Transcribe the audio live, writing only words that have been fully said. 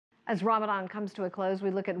As Ramadan comes to a close,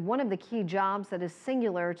 we look at one of the key jobs that is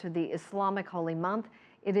singular to the Islamic holy month.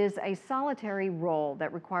 It is a solitary role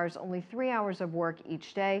that requires only 3 hours of work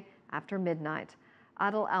each day after midnight.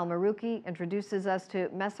 Adel Mahrouky introduces us to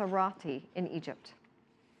Mesaharaty in Egypt.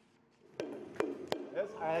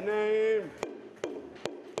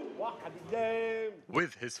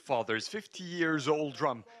 With his father's 50-year-old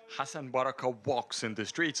drum, Hassan Baraka walks in the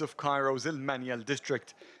streets of Cairo's El Manial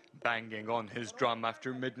district, banging on his drum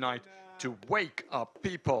after midnight to wake up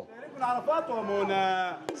people.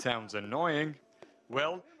 Sounds annoying?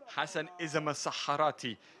 Well, Hassan is a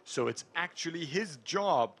Mesaharaty, so it's actually his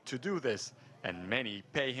job to do this, and many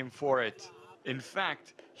pay him for it. In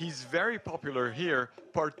fact, he's very popular here,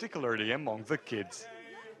 particularly among the kids.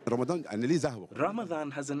 Ramadan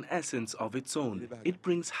has an essence of its own. It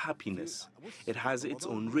brings happiness. It has its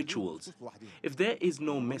own rituals. If there is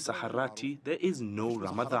no Mesaharaty, there is no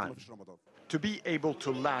Ramadan. To be able to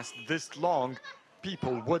last this long,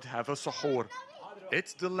 people would have a suhoor.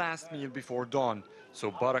 It's the last meal before dawn, so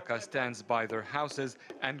Baraka stands by their houses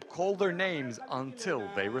and call their names until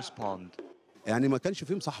they respond.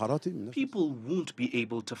 People won't be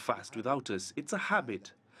able to fast without us. It's a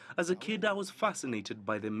habit. As a kid, I was fascinated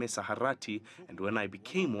by the Mesaharatay, and when I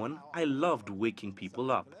became one, I loved waking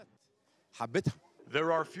people up.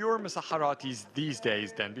 There are fewer Mesaharaties these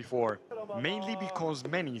days than before, mainly because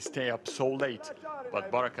many stay up so late.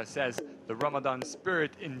 But Baraka says the Ramadan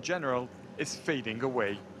spirit in general is fading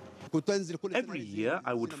away. Every year,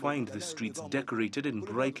 I would find the streets decorated in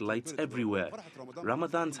bright lights everywhere.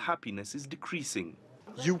 Ramadan's happiness is decreasing.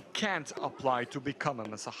 You can't apply to become a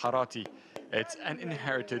Mesaharatay. It's an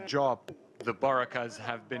inherited job. The Barakas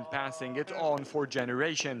have been passing it on for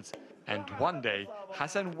generations, and one day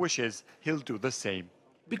Hassan wishes he'll do the same.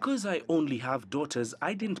 Because I only have daughters,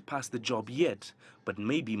 I didn't pass the job yet, but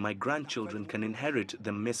maybe my grandchildren can inherit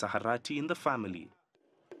the Mesaharatay in the family.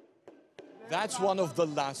 That's one of the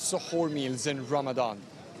last suhoor meals in Ramadan.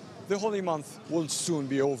 The holy month will soon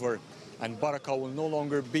be over, and Baraka will no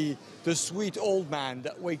longer be the sweet old man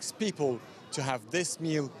that wakes people to have this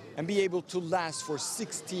meal and be able to last for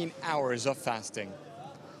 16 hours of fasting.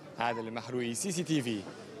 Adel Mahrouky, CCTV,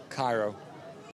 Cairo.